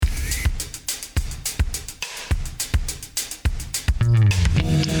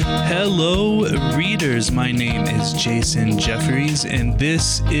Hello, readers. My name is Jason Jeffries, and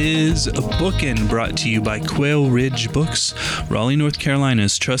this is a Bookin' brought to you by Quail Ridge Books, Raleigh, North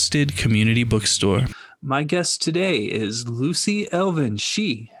Carolina's trusted community bookstore. My guest today is Lucy Elvin.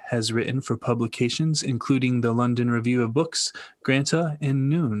 She has written for publications including the London Review of Books, Granta, and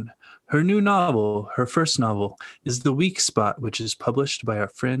Noon. Her new novel, her first novel, is The Weak Spot, which is published by our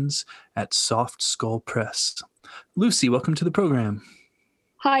friends at Soft Skull Press. Lucy, welcome to the program.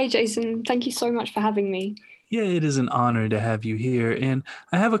 Hi, Jason. Thank you so much for having me. Yeah, it is an honor to have you here. And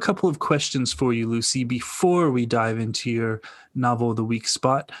I have a couple of questions for you, Lucy, before we dive into your novel, The Weak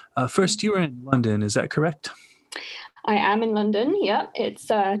Spot. First, you were in London, is that correct? I am in London, yeah. It's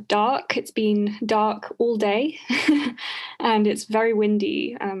dark. It's been dark all day, and it's very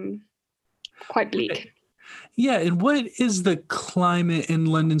windy, quite bleak. Yeah, and what is the climate in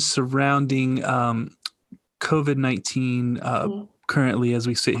London surrounding COVID-19 currently as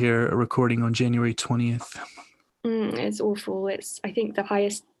we sit here recording on January 20th? It's awful. It's, I think, the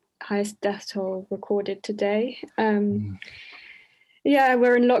highest death toll recorded today. Yeah,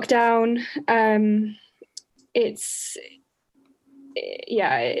 we're in lockdown. It's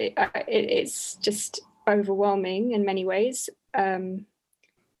just overwhelming in many ways.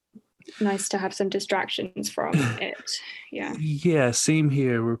 Nice to have some distractions from it. Yeah, same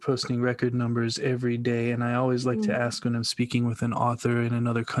here. We're posting record numbers every day, and I always like to ask when I'm speaking with an author in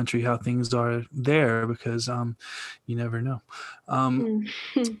another country how things are there, because you never know.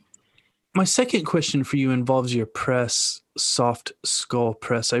 My second question for you involves your press, Soft Skull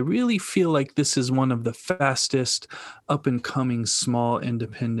Press. I really feel like this is one of the fastest up-and-coming small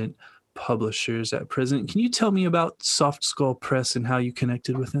independent publishers at present. Can you tell me about Soft Skull Press and how you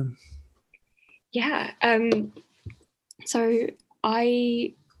connected with them? Yeah. So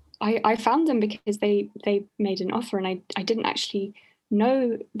I found them because they made an offer, and I didn't actually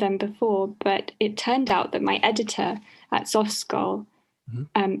know them before, but it turned out that my editor at Soft Skull,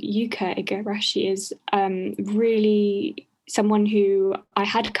 Yuka Igarashi, is really someone who I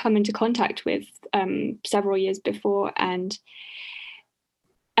had come into contact with several years before, and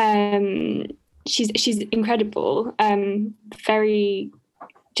she's incredible, very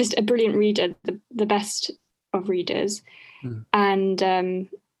just a brilliant reader, the best of readers. And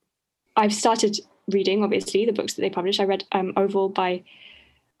I've started reading, obviously, the books that they publish. I read Oval by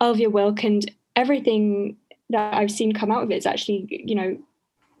Elvia Wilk, and everything that I've seen come out of it is actually,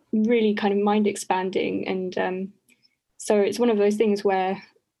 really kind of mind expanding. And so it's one of those things where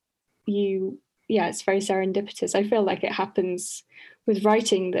it's very serendipitous. I feel like it happens with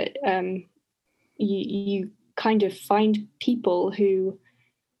writing that you kind of find people who,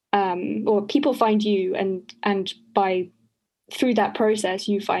 or people find you, and through that process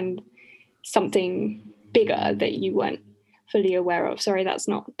you find something bigger that you weren't fully aware of. Sorry, that's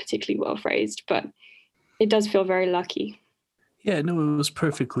not particularly well phrased, but it does feel very lucky. Yeah, no, it was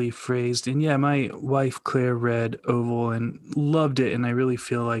perfectly phrased. And yeah, my wife Claire read Oval and loved it, and I really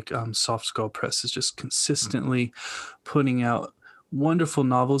feel like Soft Skull Press is just consistently putting out wonderful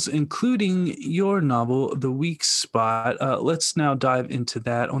novels, including your novel, The Weak Spot. Let's now dive into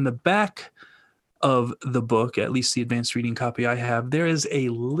that. On the back of the book, at least the advanced reading copy I have, there is a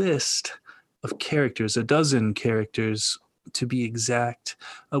list of characters, a dozen characters to be exact.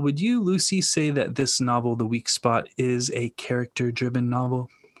 Would you, Lucy, say that this novel, The Weak Spot, is a character-driven novel?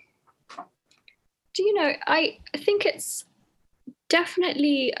 Do you know, I think it's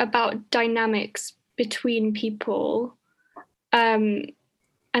definitely about dynamics between people. And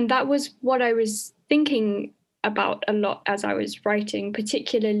that was what I was thinking about a lot as I was writing,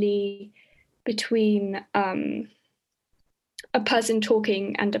 particularly between a person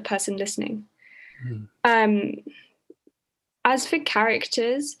talking and a person listening. As for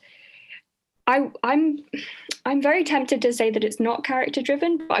characters, I'm very tempted to say that it's not character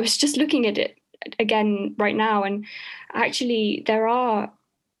driven, but I was just looking at it again right now, and actually there are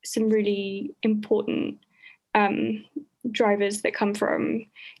some really important drivers that come from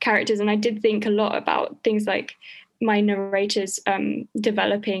characters. And I did think a lot about things like my narrator's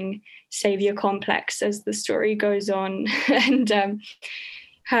developing savior complex as the story goes on, and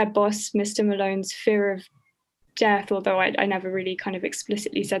her boss, Mr. Malone's fear of death, although I never really kind of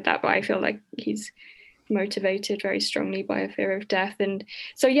explicitly said that, but I feel like he's motivated very strongly by a fear of death. And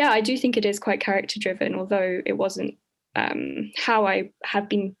so, yeah, I do think it is quite character driven, although it wasn't how I have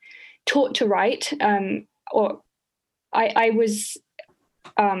been taught to write, or I was,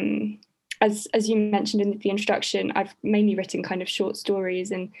 as you mentioned in the introduction, I've mainly written kind of short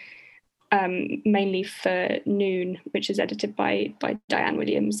stories, and mainly for Noon, which is edited by Diane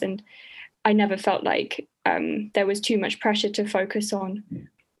Williams. And I never felt like there was too much pressure to focus on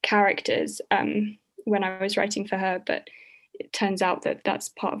characters when I was writing for her, but it turns out that that's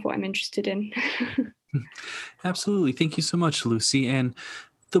part of what I'm interested in. Absolutely. Thank you so much, Lucy. And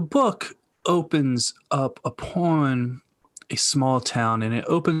the book opens up upon a small town, and it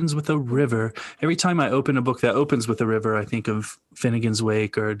opens with a river. Every time I open a book that opens with a river, I think of Finnegan's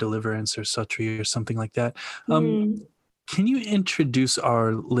Wake or Deliverance or Suttree or something like that. Can you introduce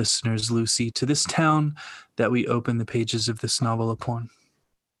our listeners, Lucy, to this town that we open the pages of this novel upon?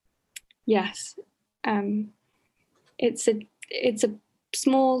 Yes. It's a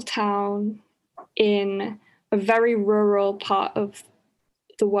small town in a very rural part of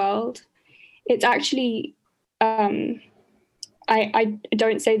the world. It's actually, I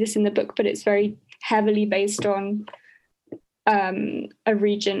don't say this in the book, but it's very heavily based on a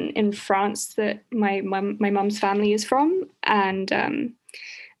region in France that my mum's family is from. And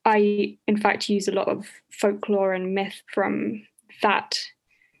I, in fact, use a lot of folklore and myth from that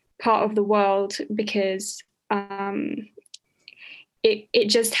part of the world because it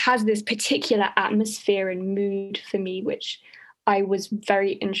just has this particular atmosphere and mood for me, which I was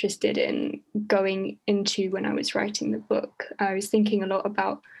very interested in going into when I was writing the book. I was thinking a lot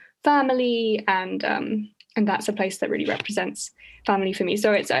about family, and that's a place that really represents family for me.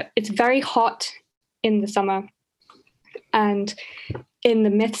 So it's very hot in the summer, and in the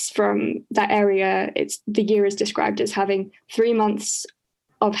myths from that area, the year is described as having 3 months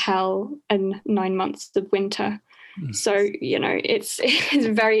of hell and 9 months of winter. So, it's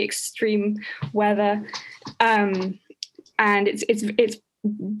very extreme weather, and it's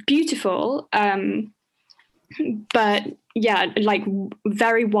beautiful, but yeah, like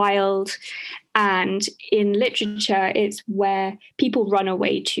very wild. And in literature, it's where people run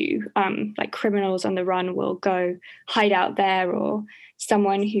away to, like criminals on the run will go hide out there, or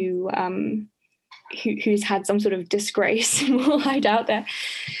someone who's had some sort of disgrace will hide out there.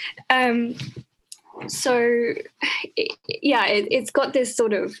 So it's got this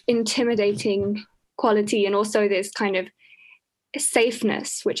sort of intimidating quality, and also this kind of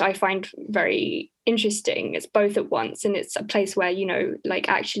safeness, which I find very interesting. It's both at once, and it's a place where, like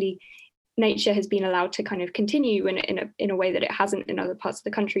actually nature has been allowed to kind of continue in a way that it hasn't in other parts of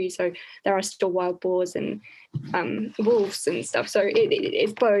the country. So there are still wild boars and wolves and stuff. So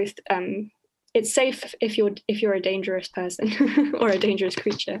it's both. It's safe if you're a dangerous person or a dangerous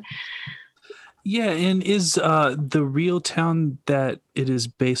creature. Yeah, and is the real town that it is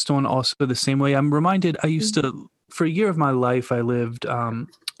based on also the same way? I'm reminded, I used to, for a year of my life, I lived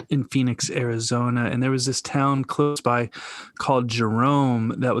in Phoenix, Arizona, and there was this town close by called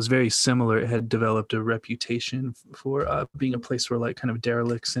Jerome that was very similar. It had developed a reputation for being a place where like kind of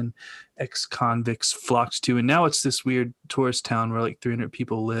derelicts and ex-convicts flocked to, and now it's this weird tourist town where like 300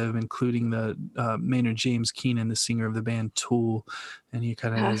 people live, including the Maynard James Keenan, the singer of the band Tool, and he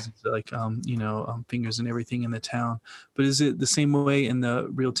kind of has like fingers and everything in the town. But is it the same way in the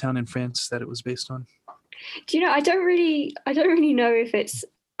real town in France that it was based on? Do you know, I don't really know if it's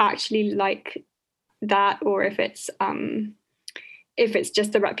actually like that, or if it's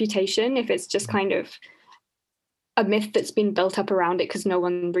just the reputation, if it's just kind of a myth that's been built up around it because no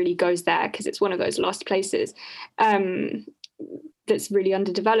one really goes there because it's one of those lost places that's really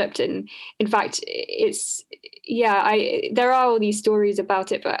underdeveloped. And in fact, there are all these stories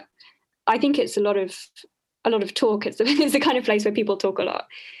about it, but I think it's a lot of talk. It's the kind of place where people talk a lot.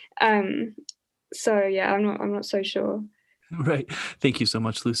 So yeah, I'm not so sure. Right. Thank you so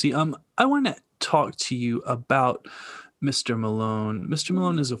much, Lucy. I want to talk to you about Mr. Malone. Mr.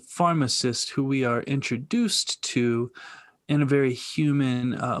 Malone is a pharmacist who we are introduced to in a very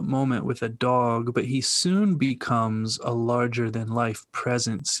human moment with a dog, but he soon becomes a larger-than-life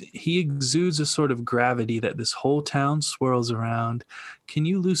presence. He exudes a sort of gravity that this whole town swirls around. Can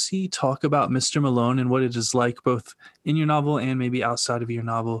you, Lucy, talk about Mr. Malone and what it is like, both in your novel and maybe outside of your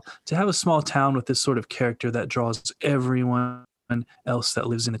novel, to have a small town with this sort of character that draws everyone else that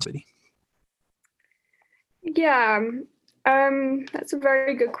lives in the city? Yeah, that's a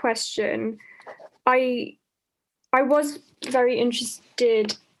very good question. I was very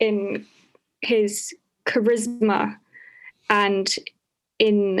interested in his charisma and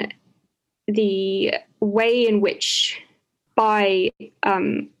in the way in which, by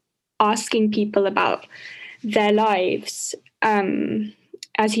asking people about their lives,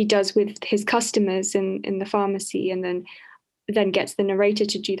 as he does with his customers in the pharmacy, and then gets the narrator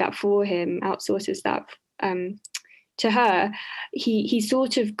to do that for him, outsources that to her, he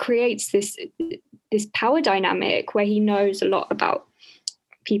sort of creates this power dynamic where he knows a lot about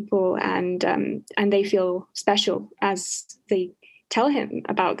people, and they feel special as they tell him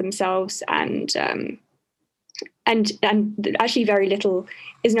about themselves, and and actually very little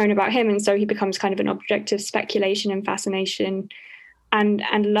is known about him, and so he becomes kind of an object of speculation and fascination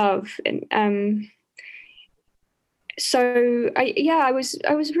and love. And so I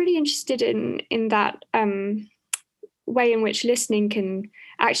was really interested in that way in which listening can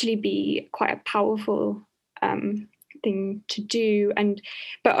actually be quite a powerful thing to do,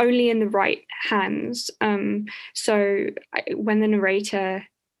 but only in the right hands. So when the narrator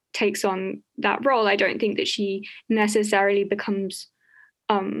takes on that role, I don't think that she necessarily becomes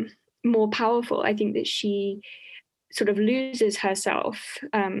more powerful. I think that she sort of loses herself.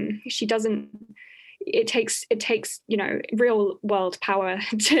 She doesn't. It takes real world power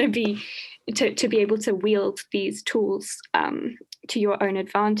to be able to wield these tools to your own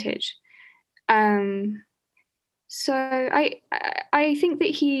advantage. So I think that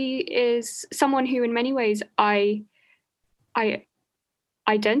he is someone who, in many ways, I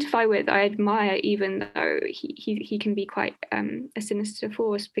identify with, I admire, even though he can be quite a sinister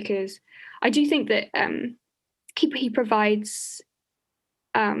force, because I do think that he provides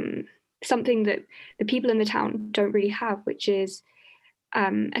something that the people in the town don't really have, which is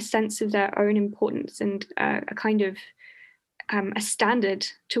a sense of their own importance and a kind of a standard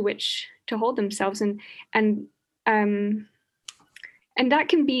to which to hold themselves, and that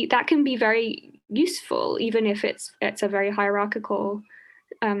can be very useful, even if it's a very hierarchical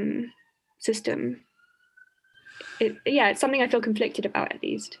system. It's something I feel conflicted about, at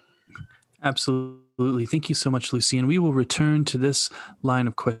least. Absolutely. Thank you so much, Lucy. And we will return to this line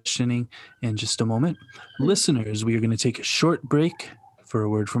of questioning in just a moment. Listeners, we are going to take a short break for a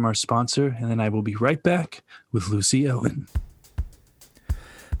word from our sponsor, and then I will be right back with Lucy Elvin.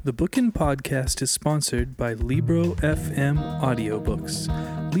 The Bookin' Podcast is sponsored by Libro FM Audiobooks.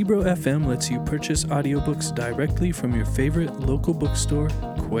 Libro FM lets you purchase audiobooks directly from your favorite local bookstore,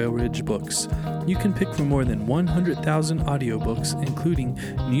 Quail Ridge Books. You can pick from more than 100,000 audiobooks, including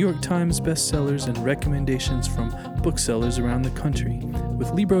New York Times bestsellers and recommendations from booksellers around the country. With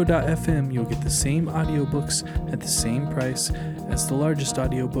Libro.fm, you'll get the same audiobooks at the same price as the largest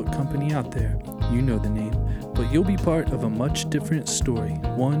audiobook company out there. You know the name, but you'll be part of a much different story,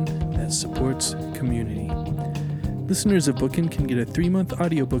 one that supports community. Listeners of Bookin' can get a 3-month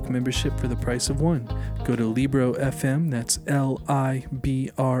audiobook membership for the price of one. Go to Libro.fm, that's Libro.fm,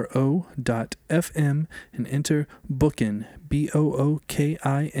 and enter Bookin',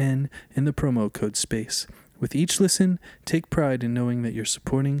 Bookin, in the promo code space. With each listen, take pride in knowing that you're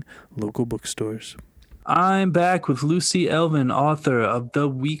supporting local bookstores. I'm back with Lucy Elvin, author of The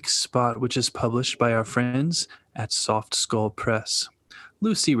Weak Spot, which is published by our friends at Soft Skull Press.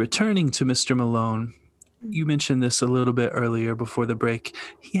 Lucy, returning to Mr. Malone, you mentioned this a little bit earlier before the break.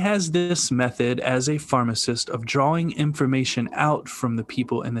 He has this method as a pharmacist of drawing information out from the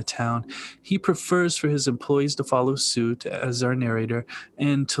people in the town. He prefers for his employees to follow suit, as our narrator,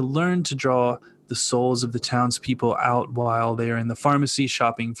 and to learn to draw the souls of the townspeople out while they are in the pharmacy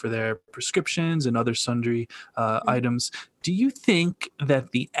shopping for their prescriptions and other sundry items. Do you think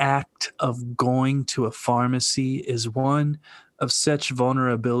that the act of going to a pharmacy is one of such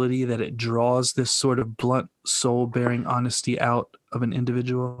vulnerability that it draws this sort of blunt, soul-bearing honesty out of an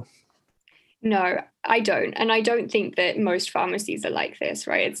individual? No, I don't. And I don't think that most pharmacies are like this,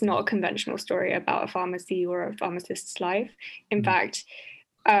 right? It's not a conventional story about a pharmacy or a pharmacist's life. In fact,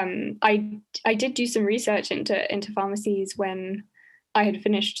 I did do some research into pharmacies when I had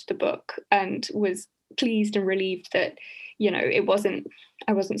finished the book, and was pleased and relieved that,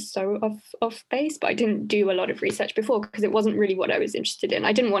 I wasn't so off base, but I didn't do a lot of research before because it wasn't really what I was interested in.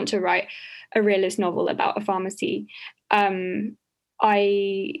 I didn't want to write a realist novel about a pharmacy. I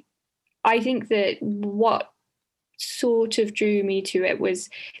think that what sort of drew me to it was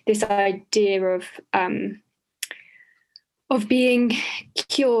this idea of being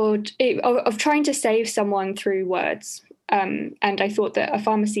cured, of trying to save someone through words. And I thought that a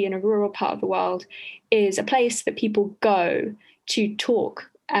pharmacy in a rural part of the world is a place that people go to talk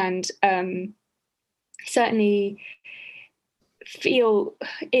and certainly feel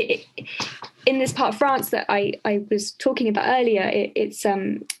it. In this part of France that I was talking about earlier, it's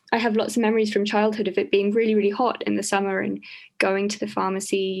I have lots of memories from childhood of it being really, really hot in the summer and going to the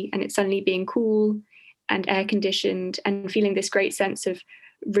pharmacy and it suddenly being cool and air conditioned and feeling this great sense of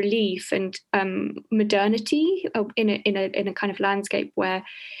relief and modernity in a kind of landscape where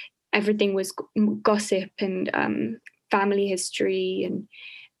everything was gossip and family history, and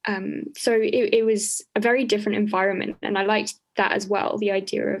so it was a very different environment, and I liked that as well. The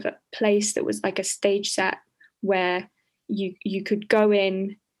idea of a place that was like a stage set where you could go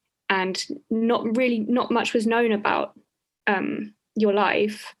in and not much was known about your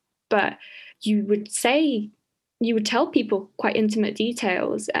life, but you would say you would tell people quite intimate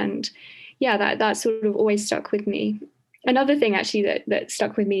details, and yeah, that sort of always stuck with me. Another thing actually that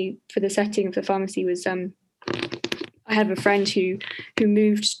stuck with me for the setting of the pharmacy was I have a friend who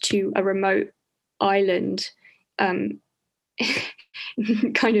moved to a remote island, um,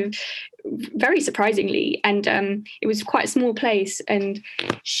 kind of very surprisingly, and it was quite a small place, and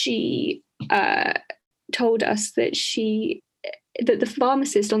she told us that the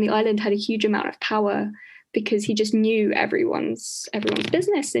pharmacist on the island had a huge amount of power because he just knew everyone's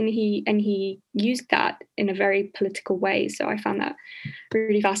business, and he used that in a very political way. So I found that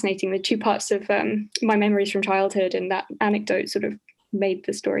really fascinating. The two parts of my memories from childhood and that anecdote sort of made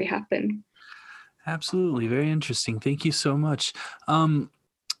the story happen. Absolutely. Very interesting. Thank you so much.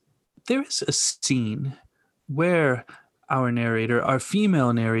 There is a scene where our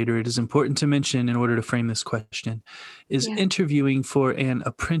female narrator, it is important to mention in order to frame this question, is interviewing for an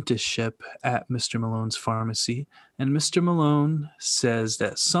apprenticeship at Mr. Malone's pharmacy. And Mr. Malone says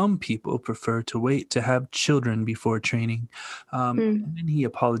that some people prefer to wait to have children before training. And then he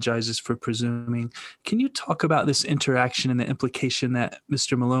apologizes for presuming. Can you talk about this interaction and the implication that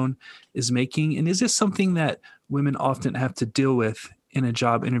Mr. Malone is making? And is this something that women often have to deal with in a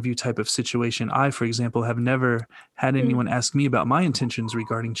job interview type of situation? I, for example, have never had anyone ask me about my intentions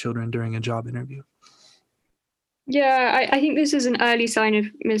regarding children during a job interview. Yeah, I think this is an early sign of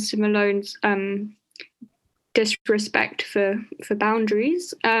Mr. Malone's disrespect for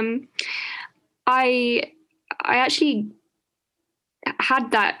boundaries. I actually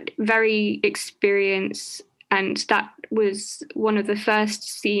had that very experience, and that was one of the first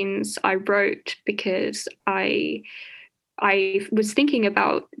scenes I wrote because I was thinking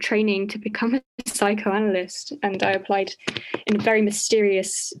about training to become a psychoanalyst, and I applied in a very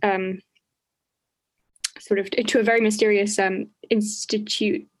mysterious to a very mysterious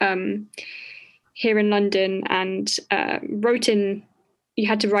institute here in London, and wrote in. You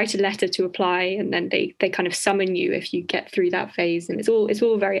had to write a letter to apply, and then they kind of summon you if you get through that phase, and it's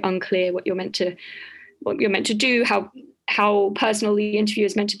all very unclear what you're meant to do, how personal the interview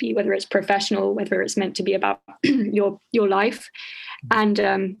is meant to be, whether it's professional, whether it's meant to be about your life. And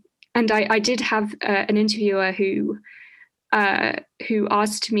I did have an interviewer who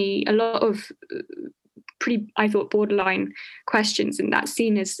asked me a lot of pretty, I thought, borderline questions, and that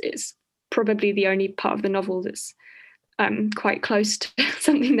scene is probably the only part of the novel that's quite close to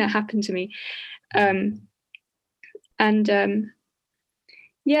something that happened to me. I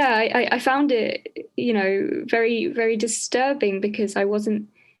found it, very, very disturbing, because I wasn't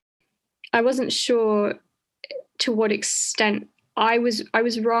sure to what extent I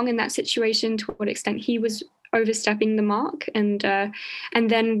was wrong in that situation, to what extent he was overstepping the mark. And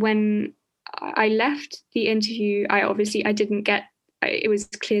then when I left the interview, I didn't get. It was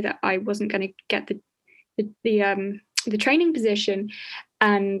clear that I wasn't going to get the training position,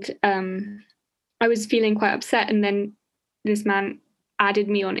 and I was feeling quite upset. And then this man added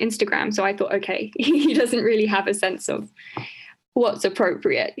me on Instagram, so I thought, okay, he doesn't really have a sense of what's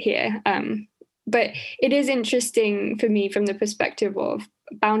appropriate here. But it is interesting for me from the perspective of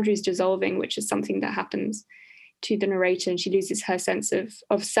boundaries dissolving, which is something that happens to the narrator, and she loses her sense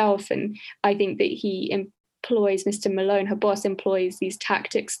of self. And I think that he employs, Mr. Malone, her boss, employs these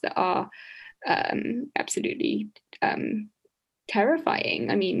tactics that are absolutely terrifying.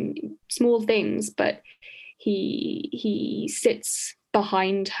 I mean, small things, but he sits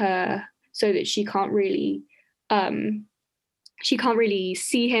behind her so that she can't really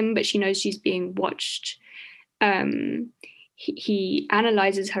see him, but she knows she's being watched. He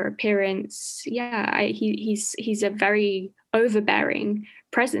analyzes her appearance. He's a very overbearing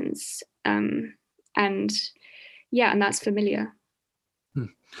presence, and that's familiar.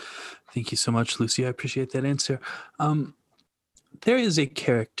 Thank you so much, Lucy. I appreciate that answer. There is a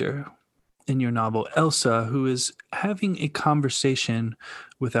character in your novel, Elsa, who is having a conversation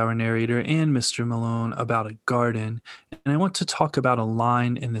with our narrator and Mr. Malone about a garden. And I want to talk about a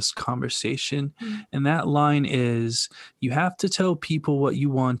line in this conversation. And that line is, "You have to tell people what you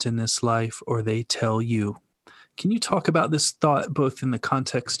want in this life, or they tell you." Can you talk about this thought, both in the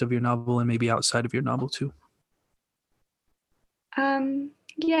context of your novel and maybe outside of your novel too?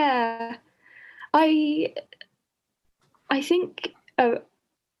 Yeah, I think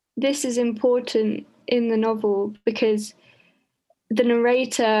this is important in the novel because the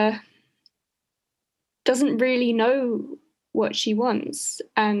narrator doesn't really know what she wants,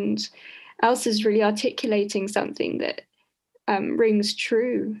 and Elsa's really articulating something that rings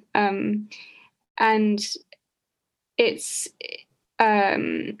true, and it's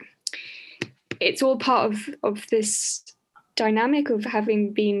all part of this dynamic of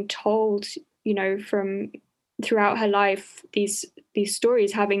having been told, from throughout her life, these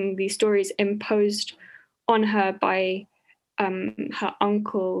stories, having these stories imposed on her by her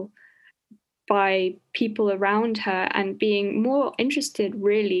uncle, by people around her, and being more interested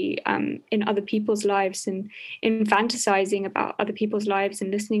really in other people's lives and in fantasizing about other people's lives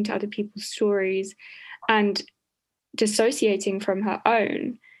and listening to other people's stories and dissociating from her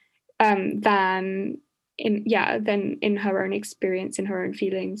own than in her own experience, in her own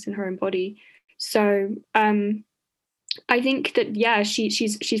feelings, in her own body. So I think that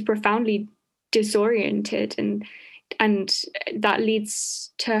she's profoundly disoriented, and that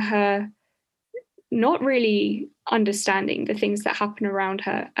leads to her not really understanding the things that happen around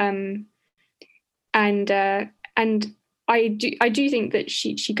her. And I do think that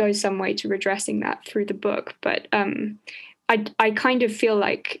she goes some way to redressing that through the book, but I kind of feel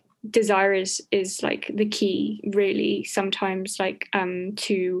like desire is like the key, really, sometimes, like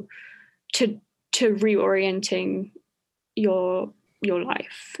to reorienting your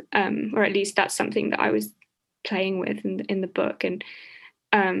life, or at least that's something that I was playing with in the book, and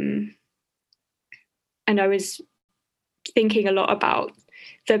I was thinking a lot about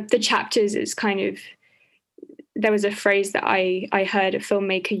the chapters as kind of, there was a phrase that I heard a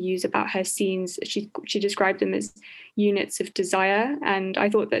filmmaker use about her scenes. She described them as units of desire, and I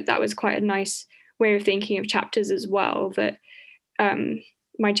thought that was quite a nice way of thinking of chapters as well, that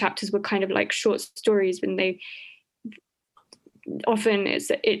my chapters were kind of like short stories, when they often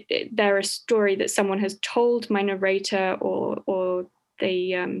they're a story that someone has told my narrator, or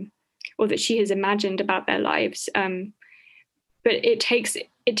that she has imagined about their lives, but it takes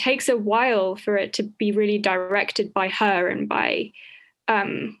a while for it to be really directed by her and by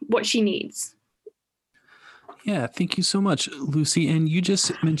what she needs. Yeah, thank you so much, Lucy. And you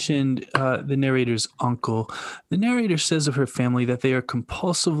just mentioned the narrator's uncle. The narrator says of her family that they are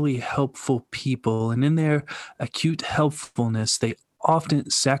compulsively helpful people, and in their acute helpfulness, they often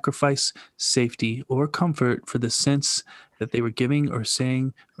sacrifice safety or comfort for the sense that they were giving or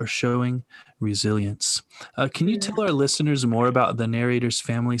saying or showing resilience. Can you tell our listeners more about the narrator's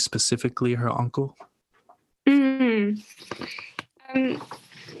family, specifically her uncle?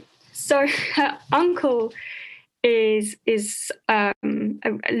 So her uncle is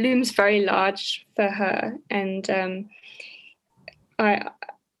looms very large for her, and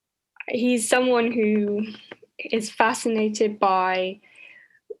he's someone who is fascinated by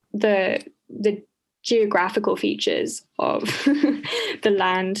the geographical features of the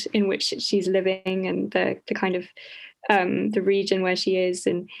land in which she's living, and the kind of the region where she is,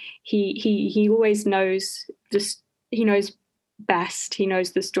 and he always knows this. He knows best. He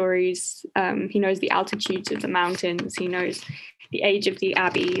knows the stories. He knows the altitudes of the mountains. He knows the age of the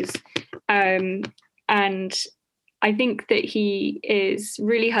abbeys, and I think that he is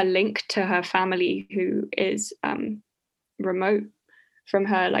really her link to her family, who is remote from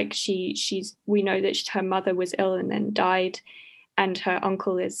her. Like we know that her mother was ill and then died, and her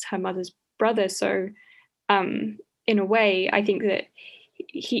uncle is her mother's brother. So in a way, I think that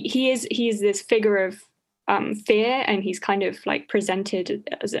he is this figure of fear, and he's kind of like presented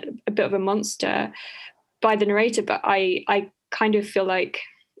as a bit of a monster by the narrator. But I kind of feel like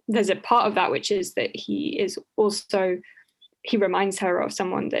there's a part of that which is that he reminds her of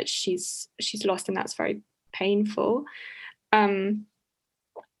someone that she's lost, and that's very painful.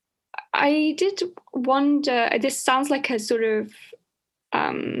 I did wonder, this sounds like a sort of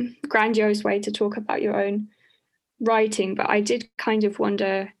grandiose way to talk about your own writing, but I did kind of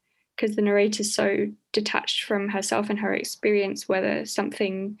wonder, because the narrator's so detached from herself and her experience, whether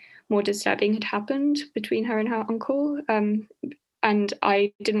something more disturbing had happened between her and her uncle. And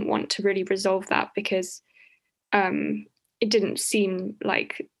I didn't want to really resolve that, because it didn't seem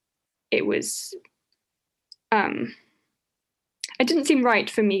like it was... it didn't seem right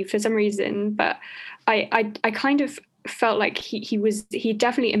for me for some reason, but I kind of felt like he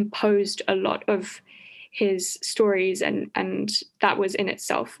definitely imposed a lot of his stories, and that was in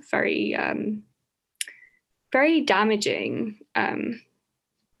itself very very damaging.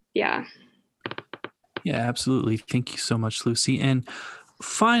 Yeah, absolutely. Thank you so much, Lucy. And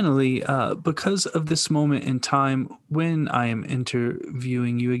finally, because of this moment in time when I am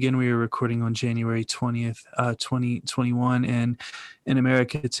interviewing you, again, we are recording on January 20th, 2021, and in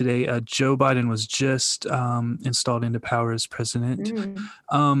America today, Joe Biden was just installed into power as president.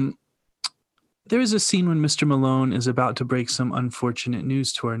 There is a scene when Mr. Malone is about to break some unfortunate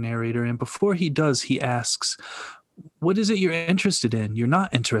news to our narrator, and before he does, he asks, "What is it you're interested in? You're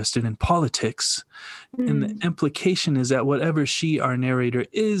not interested in politics." And the implication is that whatever our narrator,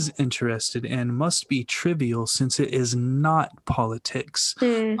 is interested in must be trivial, since it is not politics.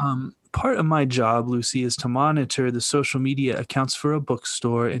 part of my job, Lucy, is to monitor the social media accounts for a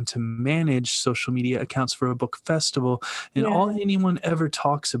bookstore and to manage social media accounts for a book festival. And Yeah. all anyone ever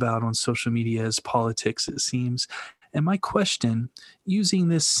talks about on social media is politics, it seems. And my question, using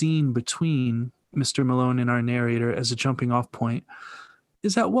this scene between Mr. Malone and our narrator as a jumping off point,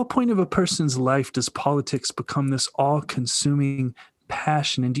 is at what point of a person's life does politics become this all-consuming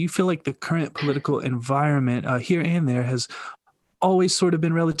passion? And do you feel like the current political environment here and there has always sort of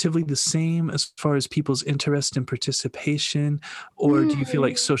been relatively the same as far as people's interest and participation? Or do you feel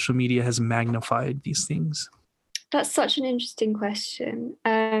like social media has magnified these things? That's such an interesting question.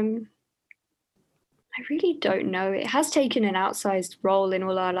 I really don't know. It has taken an outsized role in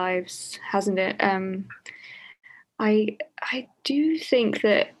all our lives, hasn't it? I do think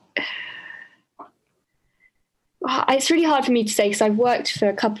that it's really hard for me to say because I've worked for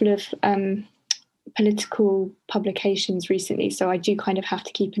a couple of political publications recently, so I do kind of have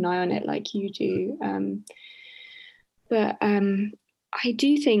to keep an eye on it like you do. But I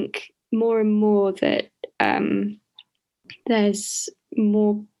do think more and more that there's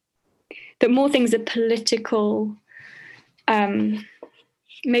more things are political.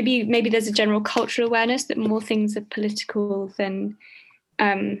 Maybe there's a general cultural awareness that more things are political than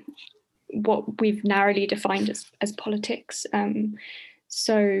what we've narrowly defined as politics.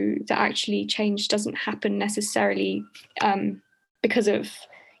 So that actually change doesn't happen necessarily because of,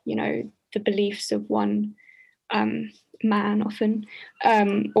 the beliefs of one man often,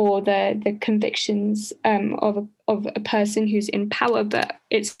 or the convictions of a person who's in power, but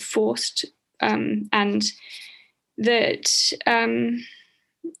it's forced, and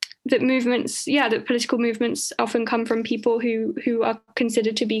that movements, that political movements often come from people who are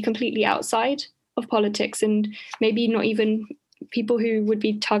considered to be completely outside of politics, and maybe not even people who would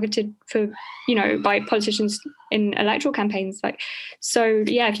be targeted for, by politicians in electoral campaigns.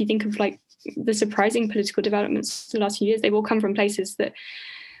 If you think of the surprising political developments the last few years, they've all come from places that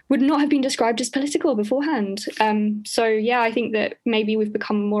would not have been described as political beforehand. I think that maybe we've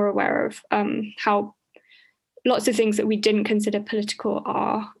become more aware of how lots of things that we didn't consider political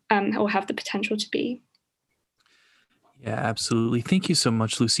are or have the potential to be. Yeah, absolutely. Thank you so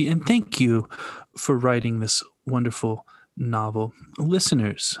much, Lucy. And thank you for writing this wonderful novel.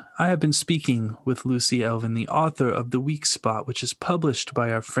 Listeners, I have been speaking with Lucy Elvin, the author of The Weak Spot, which is published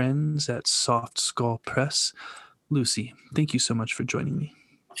by our friends at Soft Skull Press. Lucy, thank you so much for joining me.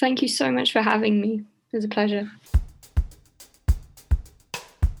 Thank you so much for having me. It was a pleasure.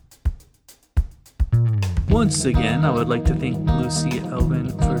 Once again, I would like to thank Lucy Elvin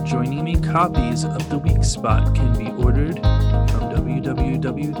for joining me. Copies of The Weak Spot can be ordered from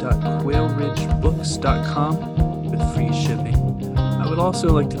www.quailridgebooks.com with free shipping. I would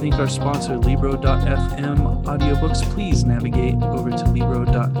also like to thank our sponsor, Libro.fm Audiobooks. Please navigate over to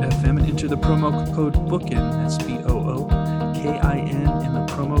Libro.fm and enter the promo code BOOKIN, that's BOOKIN, in the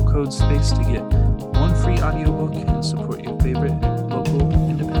promo code space to get one free audiobook and support your favorite local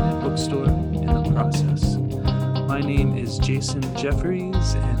independent bookstore in the process. My name is Jason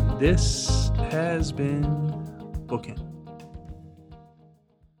Jeffries, and this has been Bookin'.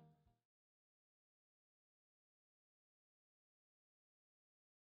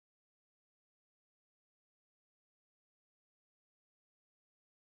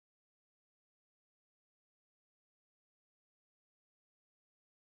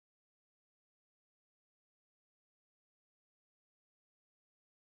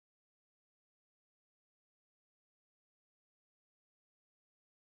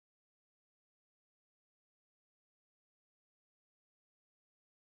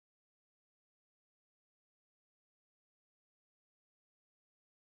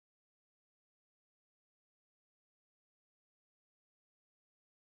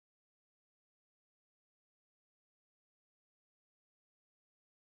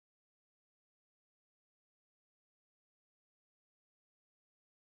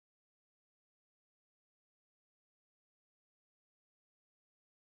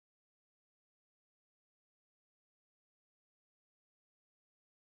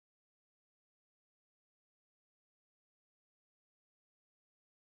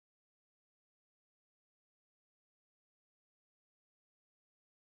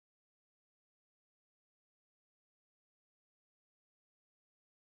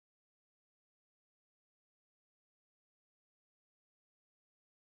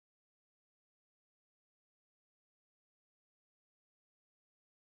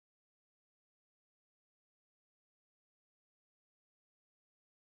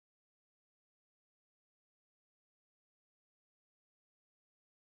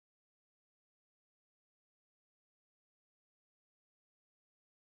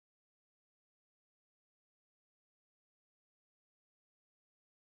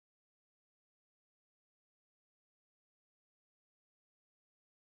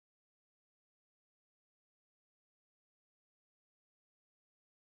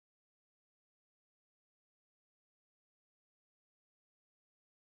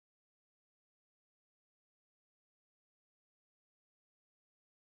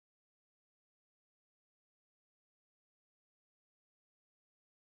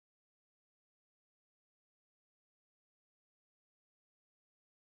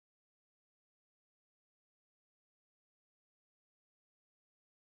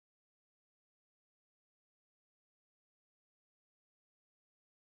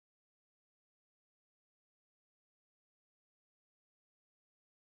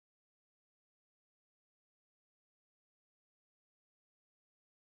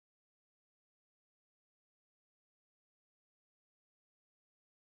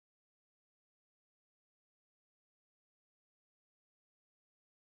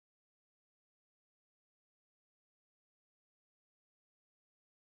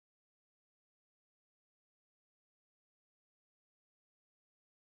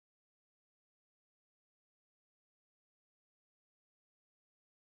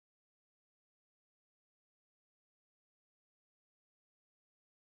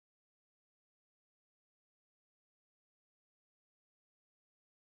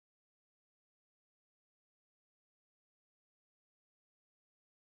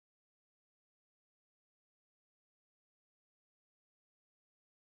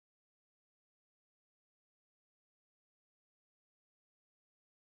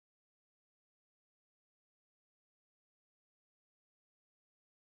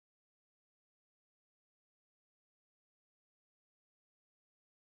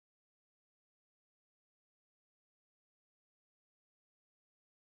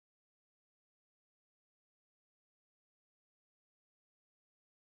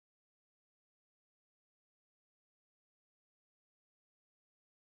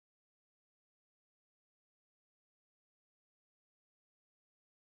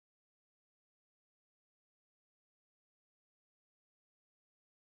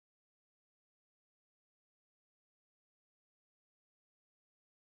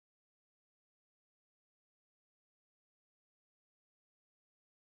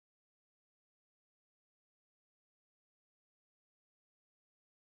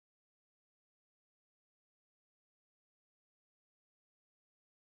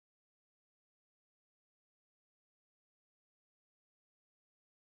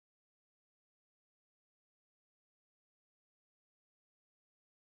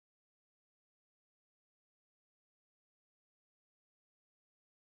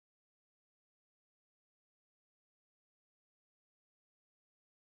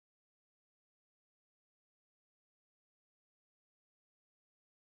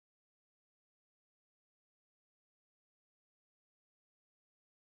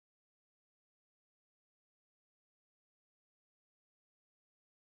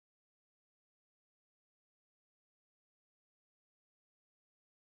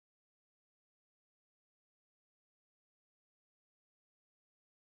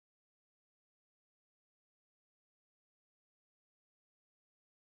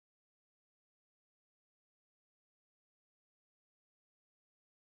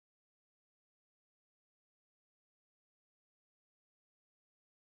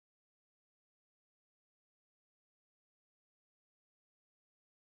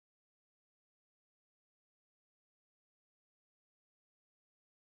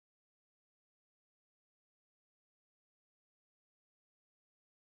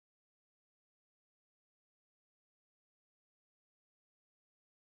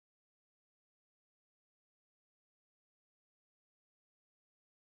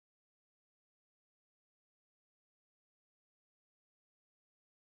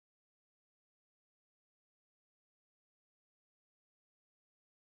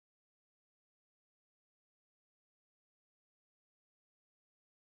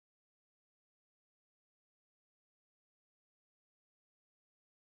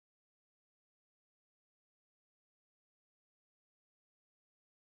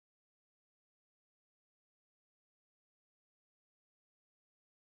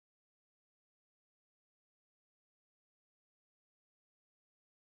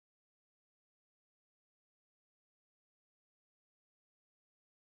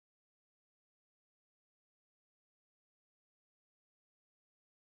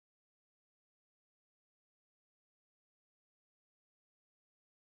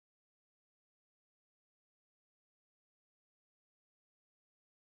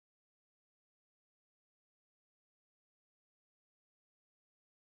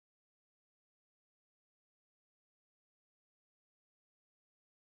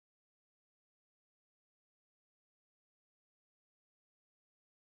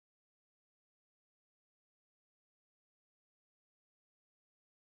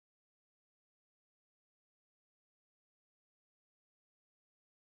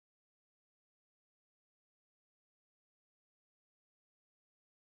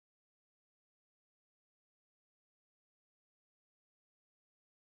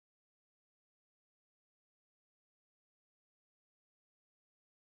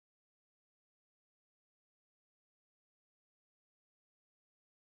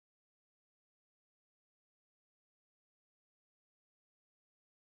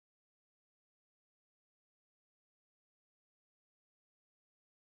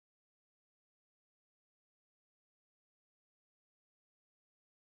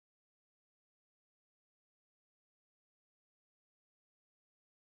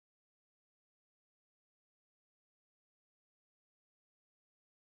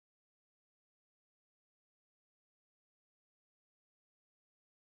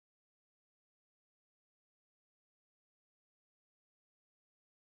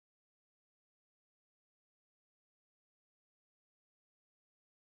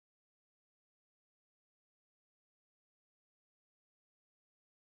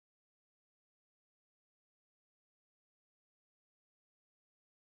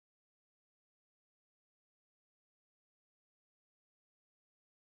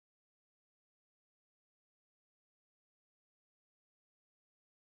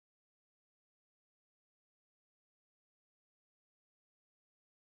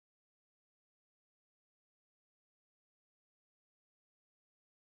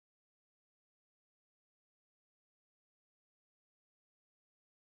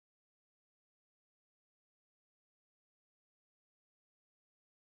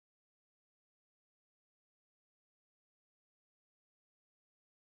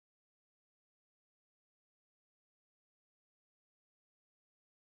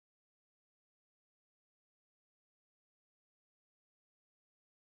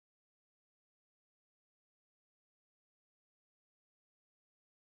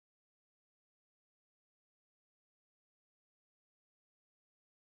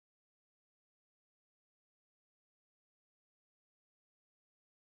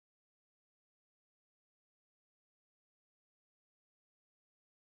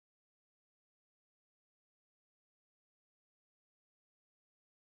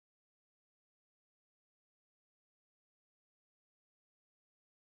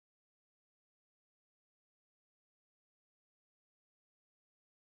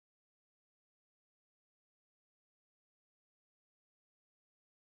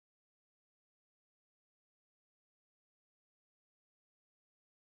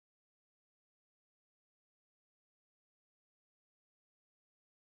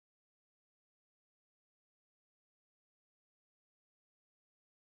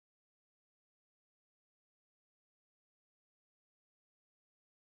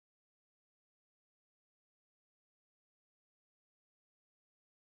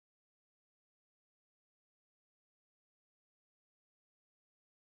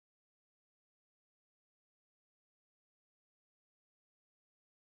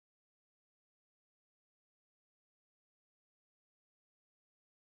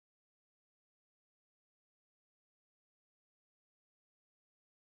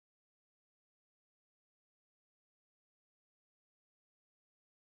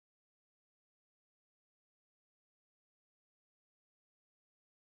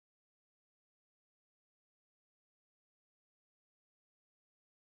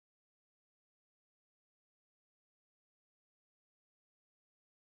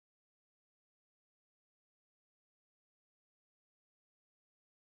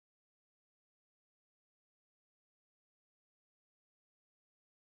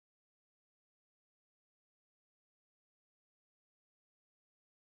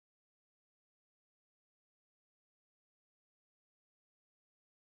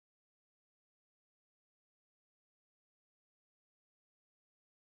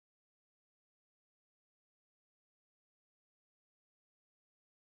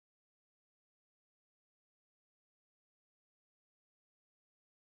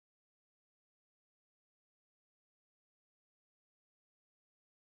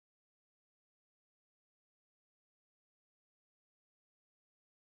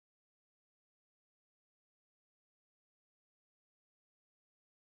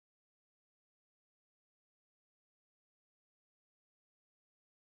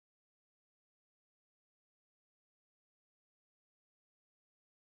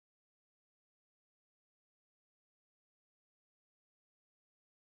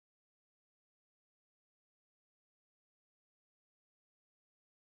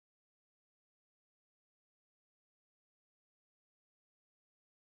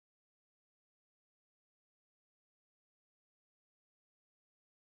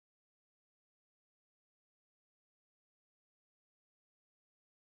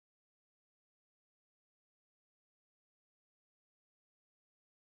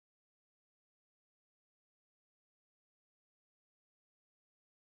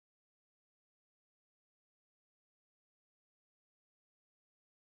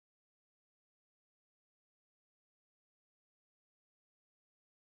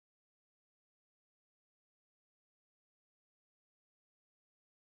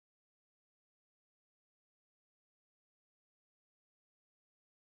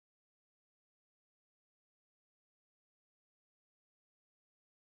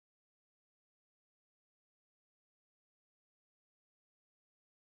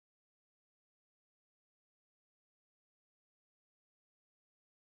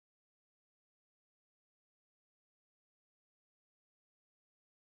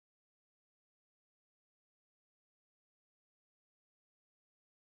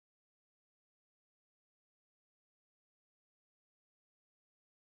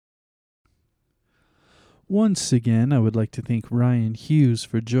 Once again, I would like to thank Ryan Hughes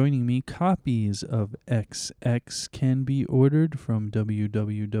for joining me. Copies of XX can be ordered from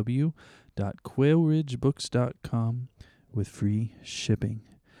www.quailridgebooks.com with free shipping.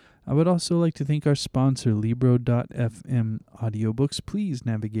 I would also like to thank our sponsor, Libro.fm Audiobooks. Please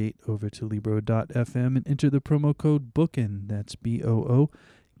navigate over to Libro.fm and enter the promo code BOOKIN, that's BOOKIN,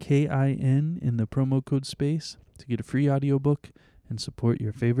 in the promo code space to get a free audiobook and support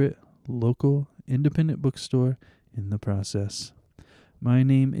your favorite local independent bookstore in the process. My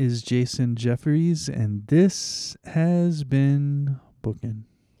name is Jason Jeffries, and this has been Bookin'.